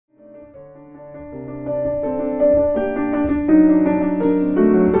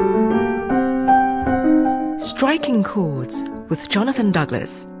Striking Chords with Jonathan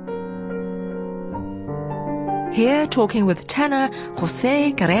Douglas. Here talking with tenor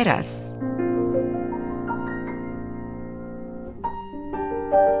Jose Carreras.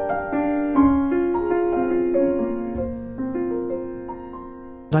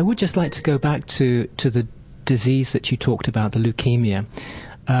 I would just like to go back to the disease that you talked about, the leukemia.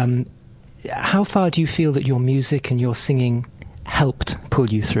 How far do you feel that your music and your singing helped pull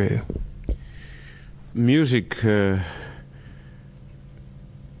you through? Music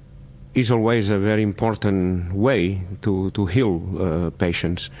is always a very important way to heal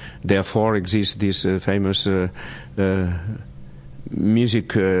patients. Therefore exists this famous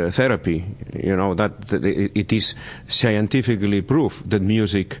music therapy. You know, that it is scientifically proved that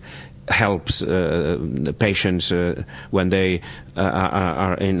music helps the patients when they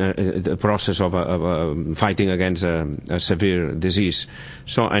are in the process of fighting against a severe disease.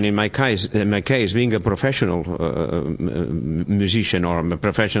 So, and in my case, being a professional musician or a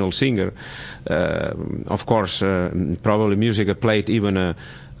professional singer, of course, probably music played even a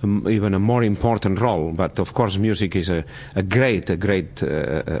more important role. But of course, music is a great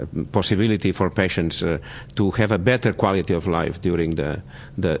possibility for patients to have a better quality of life during the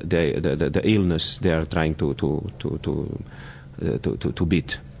illness they are trying to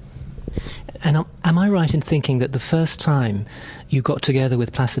beat. And am I right in thinking that the first time you got together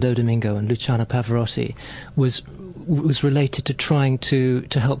with Placido Domingo and Luciano Pavarotti was related to trying to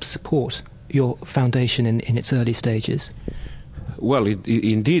help support your foundation in its early stages? Well, it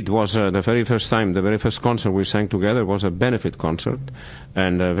indeed was the very first time, the very first concert we sang together was a benefit concert,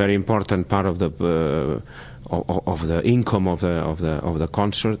 and a very important part of the income of the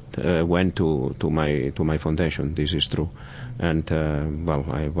concert went to my foundation. This is true, and well,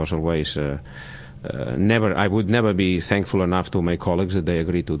 I was always I would never be thankful enough to my colleagues that they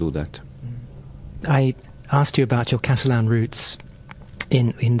agreed to do that. I asked you about your Catalan roots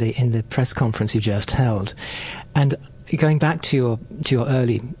in the press conference you just held, and going back to your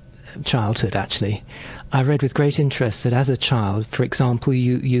early childhood, actually, I read with great interest that as a child, for example,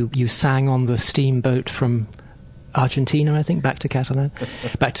 you sang on the steamboat from Argentina, I think, back to Catalan,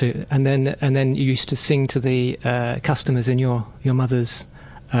 and then you used to sing to the customers in your mother's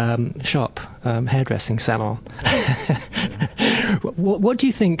shop, hairdressing salon. What do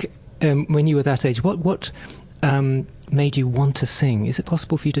you think when you were that age? What made you want to sing? Is it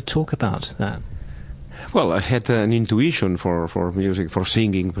possible for you to talk about that? Well, I had an intuition for music, for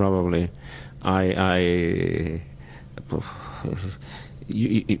singing, probably.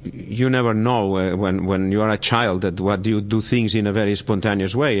 You never know when you are a child that what you do things in a very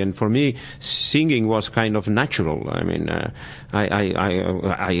spontaneous way, and for me, singing was kind of natural. I mean,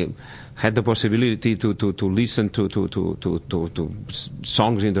 I had the possibility to listen to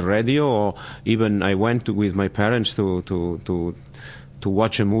songs in the radio, or even I went with my parents to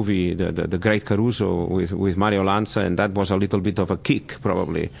watch a movie, the Great Caruso with Mario Lanza, and that was a little bit of a kick,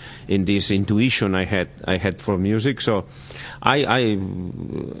 probably, in this intuition I had for music. So,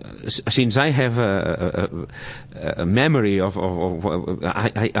 since I have a memory of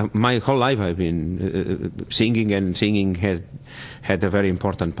my whole life, I've been singing, and singing has had a very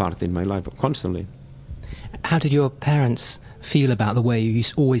important part in my life constantly. How did your parents feel about the way you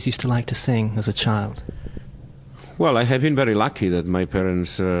always used to like to sing as a child? Well, I have been very lucky that my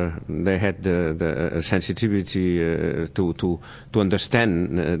parents they had the sensitivity to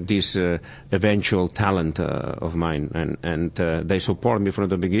understand this eventual talent of mine, and they support me from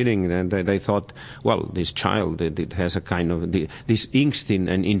the beginning. And they thought, well, this child it has a kind of this instinct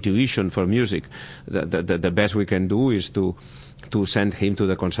and intuition for music. The best we can do is to send him to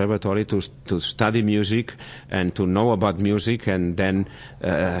the conservatory to study music and to know about music, and then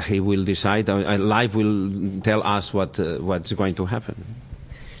he will decide. Life will tell us what's going to happen.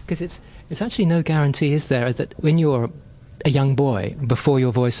 Because it's actually no guarantee, is there, that when you're a young boy, before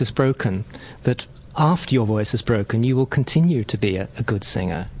your voice is broken, that after your voice is broken, you will continue to be a good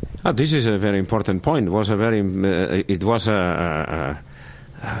singer. This is a very important point. It was a very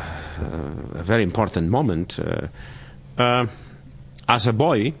important moment. As a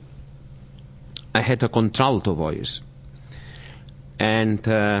boy, I had a contralto voice, and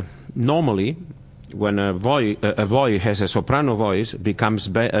normally, when a boy has a soprano voice, becomes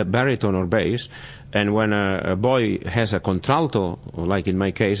a baritone or bass, and when a boy has a contralto, like in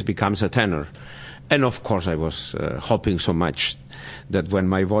my case, becomes a tenor. And of course, I was hoping so much that when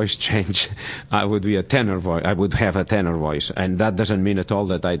my voice changed, I would be a tenor voice. I would have a tenor voice, and that doesn't mean at all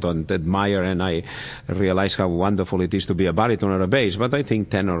that I don't admire and I realize how wonderful it is to be a baritone or a bass. But I think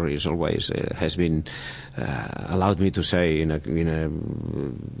tenor is always has been allowed me to say in a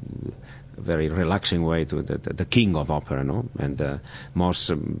very relaxing way to the king of opera, no? And the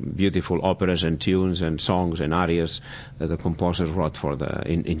most beautiful operas and tunes and songs and arias that the composers wrote for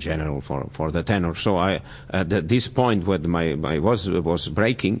in general for the tenor. So at this point when my voice was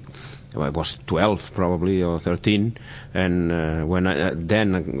breaking, I was 12 probably or 13, and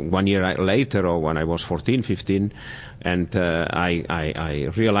then 1 year later, or when I was 14, 15, and I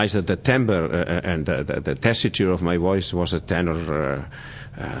realized that the timbre and the tessiture of my voice was a tenor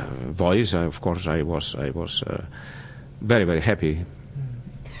voice. Of course, I was very, very happy.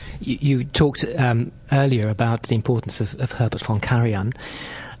 You talked earlier about the importance of Herbert von Karajan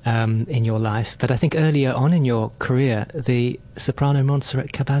in your life, but I think earlier on in your career, the soprano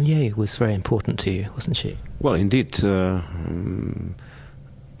Montserrat Caballé was very important to you, wasn't she? Well, indeed.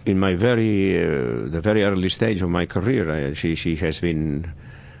 In my the very early stage of my career, she has been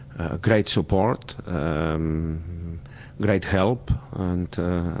great support, great help, and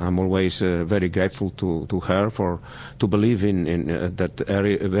I'm always very grateful to her to believe in that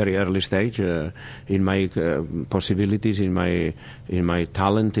very early stage in my possibilities, in my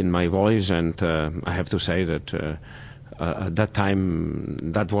talent, in my voice, and I have to say that at that time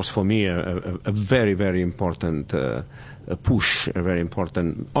that was for me a very, very important push, very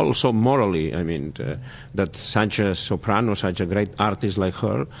important, also morally. I mean, that such a soprano, such a great artist like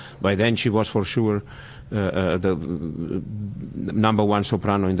her, by then she was for sure the #1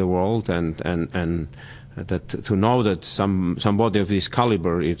 soprano in the world, and that to know that somebody of this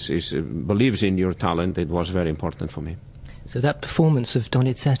caliber believes in your talent, it was very important for me. So that performance of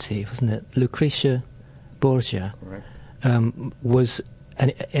Donizetti, wasn't it, Lucretia Borgia? Correct. Was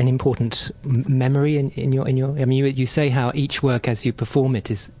an important memory in your. I mean, you say how each work as you perform it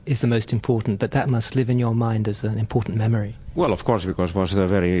is the most important, but that must live in your mind as an important memory. Well, of course, because it was the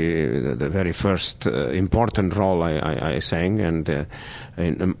very first important role I sang, and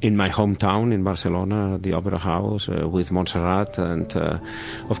in my hometown in Barcelona, the Opera House with Montserrat, and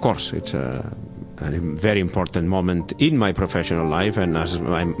of course it's a very important moment in my professional life and as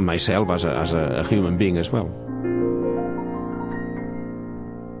myself as a human being as well.